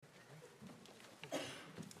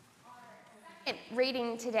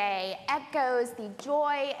Reading today echoes the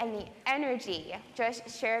joy and the energy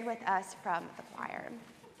just shared with us from the choir.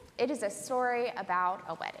 It is a story about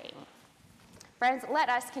a wedding. Friends, let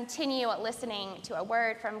us continue listening to a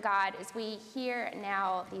word from God as we hear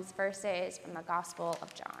now these verses from the Gospel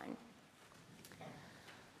of John.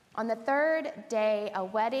 On the third day, a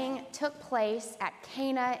wedding took place at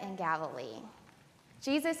Cana in Galilee.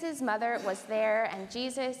 Jesus' mother was there, and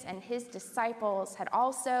Jesus and his disciples had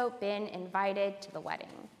also been invited to the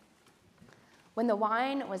wedding. When the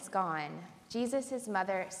wine was gone, Jesus'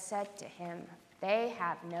 mother said to him, "They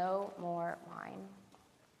have no more wine."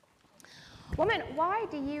 "Woman, why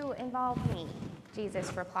do you involve me?"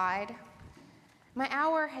 Jesus replied. "My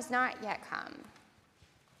hour has not yet come."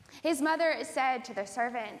 His mother said to the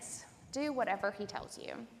servants, "Do whatever he tells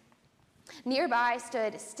you." Nearby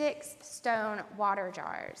stood 6 stone water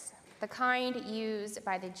jars, the kind used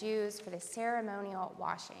by the Jews for the ceremonial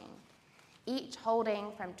washing, each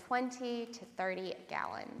holding from 20 to 30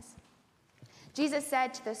 gallons. Jesus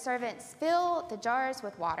said to the servants, "Fill the jars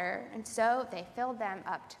with water," and so they filled them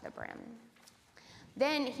up to the brim.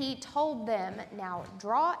 Then he told them, "Now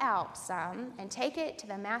draw out some and take it to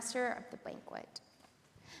the master of the banquet."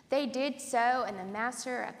 They did so, and the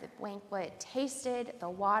master of the banquet tasted the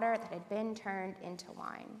water that had been turned into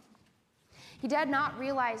wine. He did not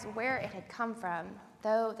realize where it had come from,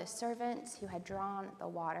 though the servants who had drawn the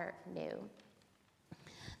water knew.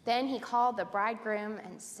 Then he called the bridegroom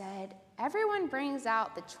and said, "Everyone brings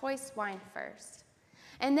out the choice wine first,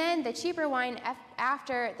 and then the cheaper wine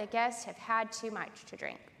after the guests have had too much to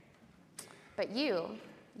drink. But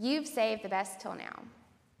you've saved the best till now."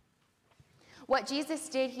 What Jesus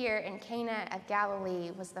did here in Cana of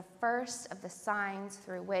Galilee was the first of the signs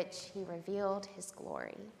through which he revealed his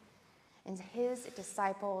glory, and his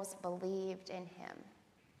disciples believed in him.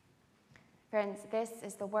 Friends, this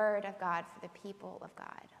is the word of God for the people of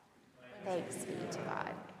God. Thanks be to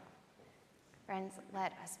God. Friends,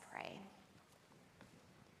 let us pray.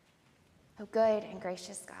 Oh, good and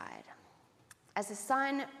gracious God, as the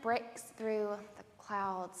sun breaks through the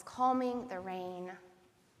clouds, calming the rain,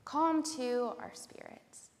 calm too our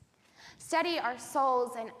spirits. Steady our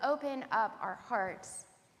souls and open up our hearts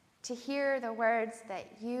to hear the words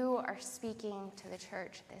that you are speaking to the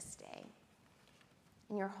church this day.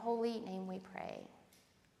 In your holy name we pray.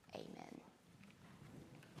 Amen.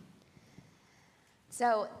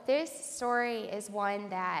 So this story is one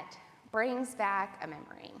that brings back a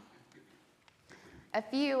memory. A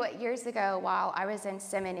few years ago, while I was in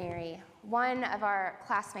seminary, one of our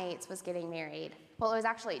classmates was getting married. Well, it was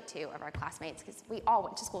actually 2 of our classmates because we all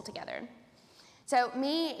went to school together. So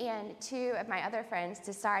me and 2 of my other friends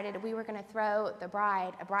decided we were going to throw the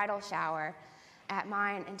bride a bridal shower at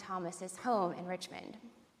mine and Thomas's home in Richmond.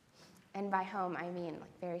 And by home, I mean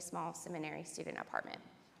like very small seminary student apartment.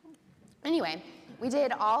 Anyway, we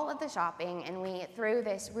did all of the shopping, and we threw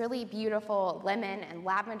this really beautiful lemon and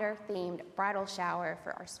lavender-themed bridal shower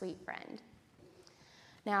for our sweet friend.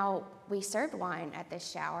 Now, we served wine at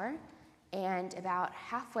this shower, and about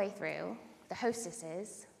halfway through, the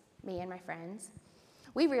hostesses, me and my friends,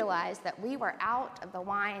 we realized that we were out of the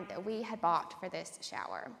wine that we had bought for this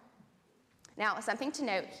shower. Now, something to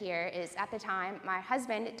note here is at the time, my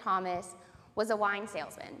husband, Thomas, was a wine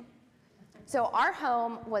salesman. So our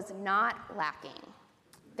home was not lacking.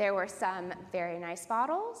 There were some very nice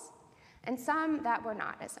bottles and some that were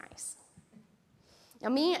not as nice. Now,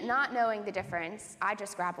 me not knowing the difference, I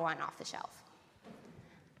just grabbed one off the shelf.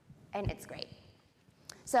 And it's great.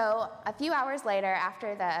 So a few hours later,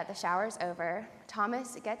 after the shower's over,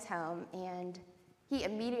 Thomas gets home and he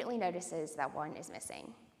immediately notices that one is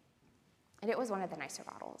missing. And it was one of the nicer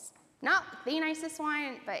bottles. Not the nicest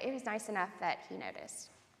wine, but it was nice enough that he noticed.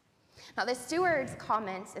 Now, the steward's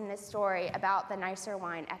comments in this story about the nicer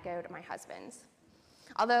wine echoed my husband's,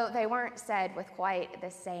 although they weren't said with quite the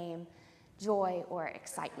same joy or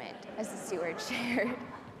excitement as the steward shared.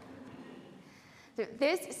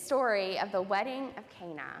 This story of the wedding of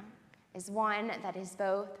Cana is one that is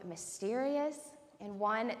both mysterious and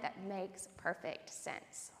one that makes perfect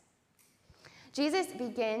sense. Jesus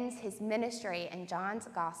begins his ministry in John's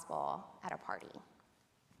gospel at a party.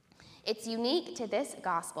 It's unique to this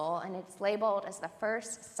gospel, and it's labeled as the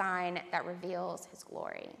first sign that reveals his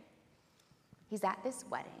glory. He's at this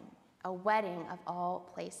wedding, a wedding of all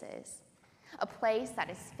places, a place that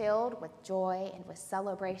is filled with joy and with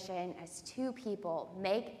celebration as 2 people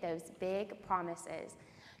make those big promises,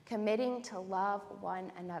 committing to love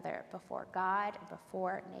one another before God and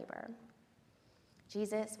before neighbor.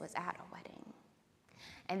 Jesus was at a wedding.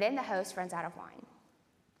 And then the host runs out of wine.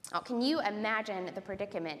 Oh, can you imagine the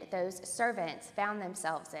predicament those servants found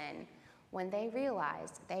themselves in when they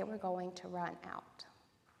realized they were going to run out.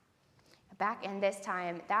 Back in this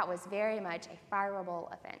time, that was very much a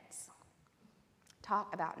fireable offense.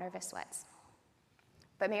 Talk about nervous sweats.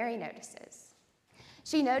 But Mary notices.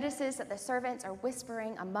 She notices that the servants are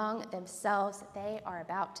whispering among themselves that they are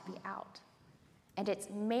about to be out. And it's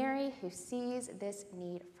Mary who sees this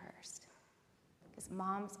need first. Because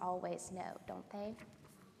moms always know, don't they?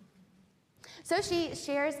 So she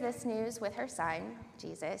shares this news with her son,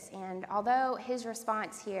 Jesus, and although his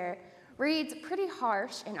response here reads pretty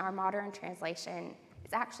harsh in our modern translation,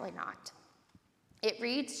 it's actually not. It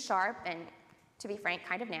reads sharp and, to be frank,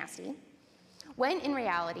 kind of nasty, when in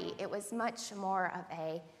reality it was much more of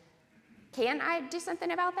a, can I do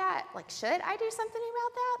something about that? Like, should I do something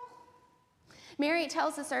about that? Mary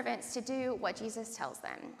tells the servants to do what Jesus tells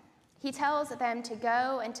them. He tells them to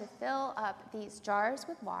go and to fill up these jars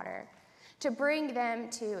with water, to bring them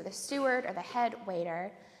to the steward or the head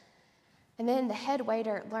waiter, and then the head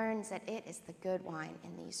waiter learns that it is the good wine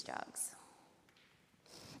in these jugs.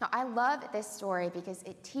 Now, I love this story because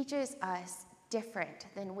it teaches us different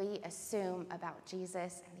than we assume about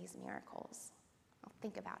Jesus and these miracles. Well,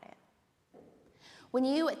 think about it. When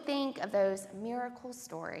you think of those miracle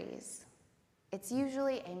stories, it's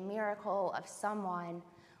usually a miracle of someone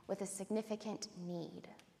with a significant need.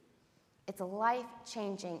 It's a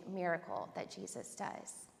life-changing miracle that Jesus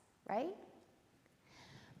does, right?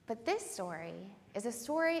 But this story is a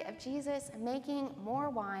story of Jesus making more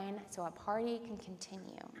wine so a party can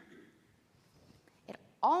continue. It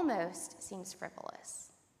almost seems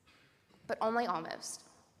frivolous, but only almost.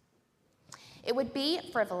 It would be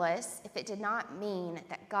frivolous if it did not mean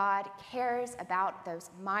that God cares about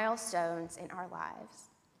those milestones in our lives.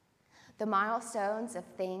 The milestones of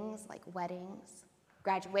things like weddings,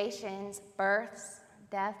 graduations, births,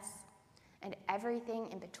 deaths, and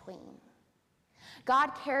everything in between.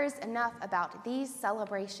 God cares enough about these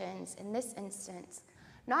celebrations in this instance,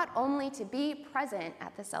 not only to be present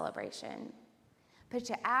at the celebration, but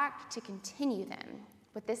to act to continue them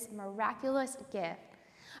with this miraculous gift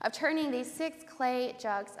of turning these 6 clay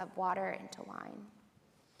jugs of water into wine.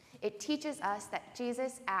 It teaches us that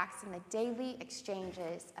Jesus acts in the daily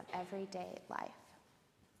exchanges of everyday life.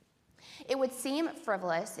 It would seem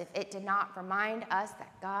frivolous if it did not remind us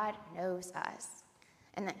that God knows us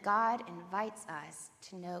and that God invites us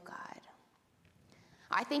to know God.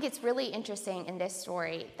 I think it's really interesting in this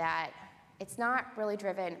story that it's not really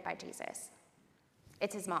driven by Jesus.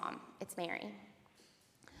 It's his mom. It's Mary.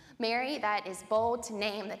 Mary that is bold to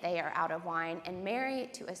name that they are out of wine, and Mary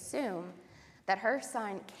to assume that her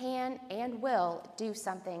son can and will do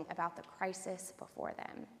something about the crisis before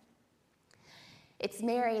them. It's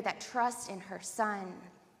Mary that trusts in her son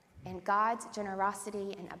and God's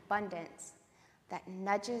generosity and abundance that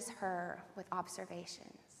nudges her with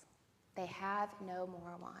observations. They have no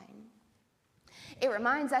more wine. It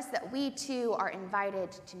reminds us that we too are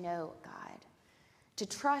invited to know God, to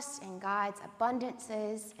trust in God's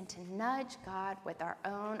abundances, and to nudge God with our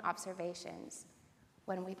own observations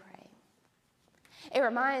when we pray. It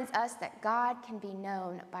reminds us that God can be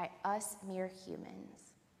known by us mere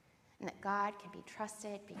humans, and that God can be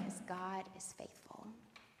trusted because God is faithful.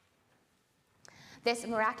 This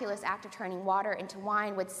miraculous act of turning water into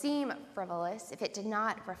wine would seem frivolous if it did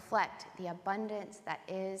not reflect the abundance that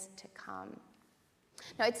is to come.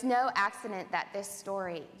 Now, it's no accident that this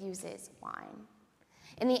story uses wine.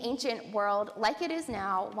 In the ancient world, like it is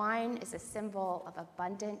now, wine is a symbol of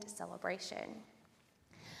abundant celebration.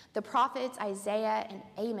 The prophets Isaiah and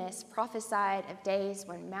Amos prophesied of days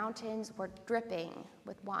when mountains were dripping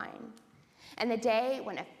with wine, and the day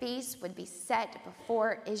when a feast would be set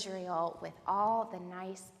before Israel with all the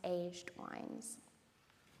nice aged wines.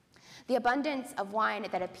 The abundance of wine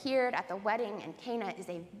that appeared at the wedding in Cana is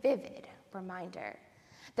a vivid reminder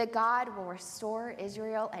that God will restore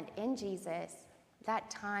Israel, and in Jesus, that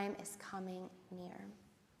time is coming near.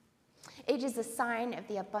 It is a sign of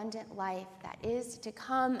the abundant life that is to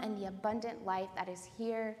come and the abundant life that is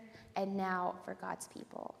here and now for God's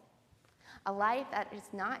people. A life that is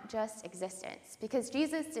not just existence, because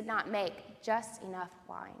Jesus did not make just enough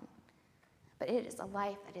wine, but it is a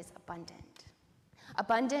life that is abundant.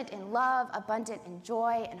 Abundant in love, abundant in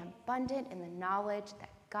joy, and abundant in the knowledge that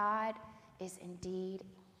God is indeed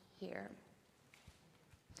here.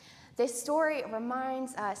 This story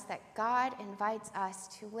reminds us that God invites us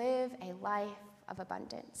to live a life of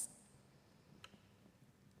abundance.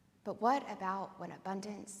 But what about when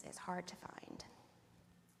abundance is hard to find?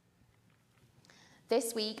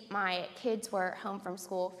 This week, my kids were home from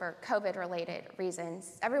school for COVID-related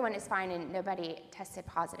reasons. Everyone is fine and nobody tested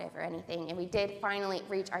positive or anything, and we did finally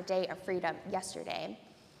reach our day of freedom yesterday.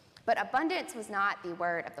 But abundance was not the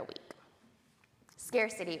word of the week.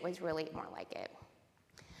 Scarcity was really more like it.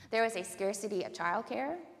 There was a scarcity of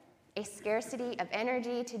childcare, a scarcity of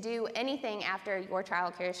energy to do anything after your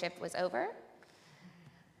childcare shift was over,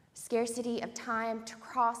 scarcity of time to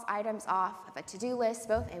cross items off of a to-do list,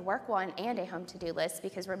 both a work one and a home to-do list,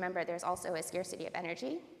 because remember, there's also a scarcity of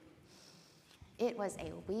energy. It was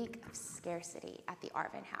a week of scarcity at the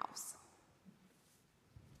Arvin house.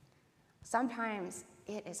 Sometimes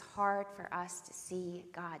it is hard for us to see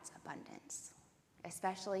God's abundance,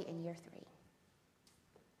 especially in year 3.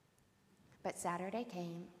 But Saturday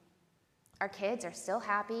came. Our kids are still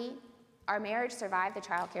happy. Our marriage survived the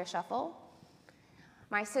childcare shuffle.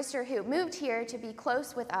 My sister, who moved here to be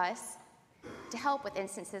close with us to help with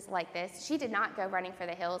instances like this, she did not go running for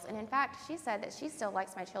the hills. And in fact, she said that she still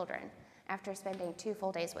likes my children after spending 2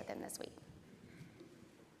 full days with them this week.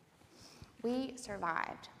 We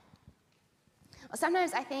survived. Well,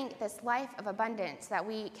 sometimes I think this life of abundance that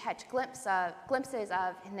we catch glimpses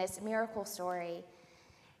of in this miracle story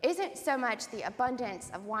isn't so much the abundance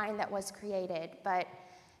of wine that was created, but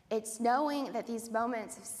it's knowing that these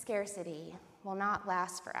moments of scarcity will not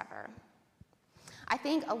last forever. I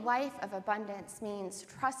think a life of abundance means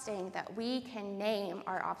trusting that we can name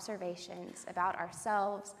our observations about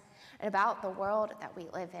ourselves and about the world that we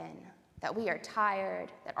live in, that we are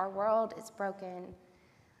tired, that our world is broken,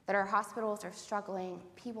 that our hospitals are struggling,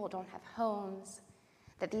 people don't have homes,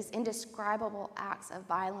 that these indescribable acts of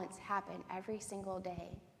violence happen every single day.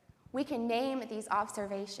 We can name these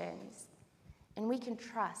observations, and we can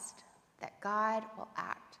trust that God will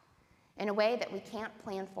act in a way that we can't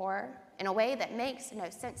plan for, in a way that makes no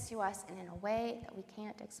sense to us, and in a way that we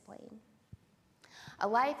can't explain. A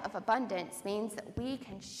life of abundance means that we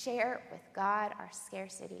can share with God our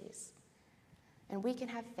scarcities, and we can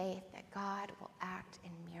have faith that God will act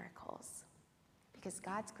in miracles, because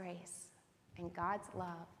God's grace and God's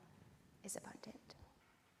love is abundant.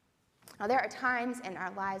 Now, there are times in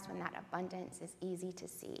our lives when that abundance is easy to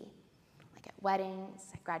see, like at weddings,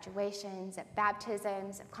 at graduations, at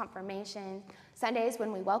baptisms, at confirmations, Sundays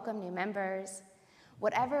when we welcome new members,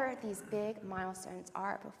 whatever these big milestones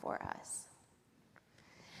are before us.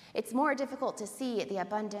 It's more difficult to see the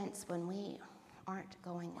abundance when we aren't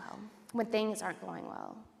going well, when things aren't going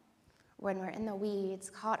well, when we're in the weeds,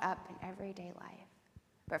 caught up in everyday life.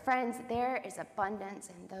 But friends, there is abundance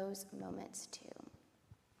in those moments too.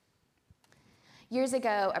 Years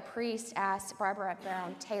ago, a priest asked Barbara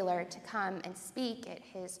Brown Taylor to come and speak at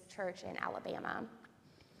his church in Alabama.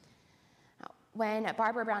 When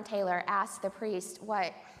Barbara Brown Taylor asked the priest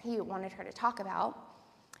what he wanted her to talk about,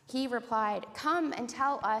 he replied, "Come and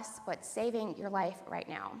tell us what's saving your life right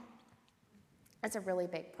now." That's a really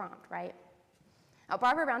big prompt, right? Now,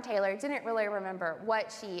 Barbara Brown Taylor didn't really remember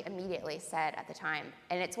what she immediately said at the time,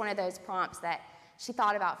 and it's one of those prompts that she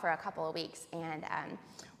thought about for a couple of weeks, and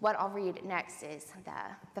what I'll read next is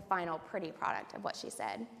the final pretty product of what she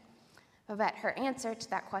said. But her answer to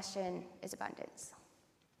that question is abundance.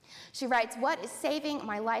 She writes, "What is saving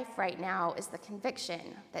my life right now is the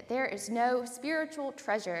conviction that there is no spiritual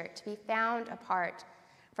treasure to be found apart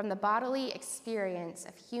from the bodily experience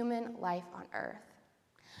of human life on earth.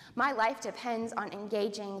 My life depends on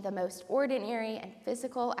engaging the most ordinary and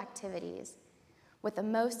physical activities with the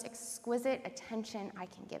most exquisite attention I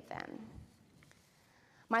can give them.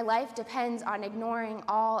 My life depends on ignoring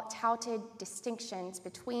all touted distinctions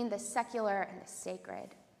between the secular and the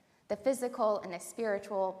sacred, the physical and the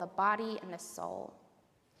spiritual, the body and the soul.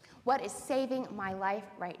 What is saving my life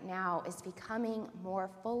right now is becoming more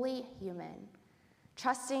fully human,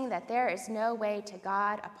 trusting that there is no way to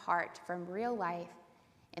God apart from real life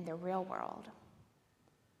in the real world."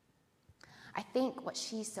 I think what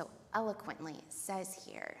she so eloquently says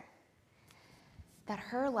here, that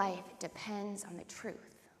her life depends on the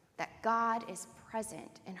truth, that God is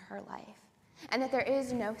present in her life, and that there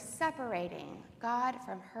is no separating God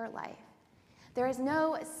from her life. There is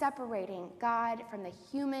no separating God from the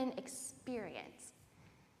human experience.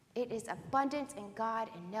 It is abundance in God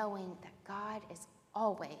and knowing that God is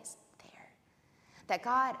always there, that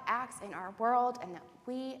God acts in our world, and that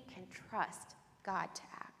we can trust God to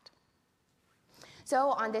act.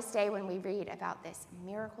 So on this day when we read about this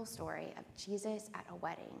miracle story of Jesus at a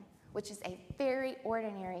wedding, which is a very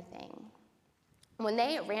ordinary thing, when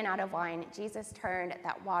they ran out of wine, Jesus turned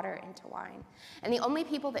that water into wine. And the only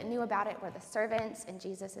people that knew about it were the servants and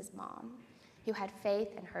Jesus' mom, who had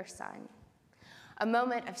faith in her son. A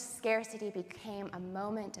moment of scarcity became a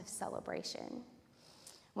moment of celebration,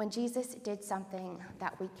 when Jesus did something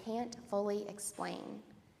that we can't fully explain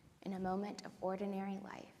in a moment of ordinary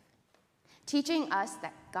life, teaching us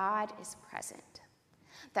that God is present,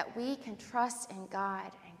 that we can trust in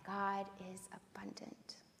God, and God is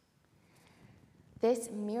abundant. This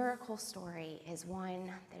miracle story is one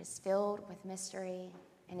that is filled with mystery,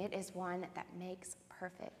 and it is one that makes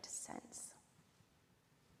perfect sense.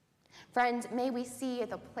 Friends, may we see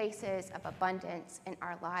the places of abundance in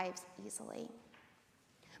our lives easily.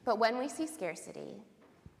 But when we see scarcity,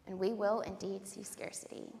 and we will indeed see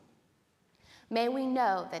scarcity, may we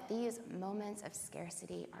know that these moments of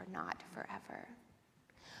scarcity are not forever.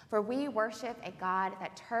 For we worship a God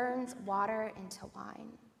that turns water into wine,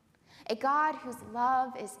 a God whose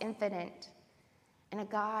love is infinite, and a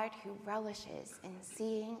God who relishes in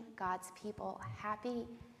seeing God's people happy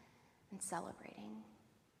and celebrating.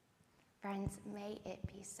 Friends, may it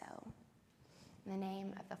be so. In the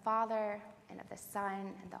name of the Father, and of the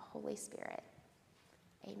Son, and the Holy Spirit,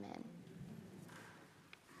 amen.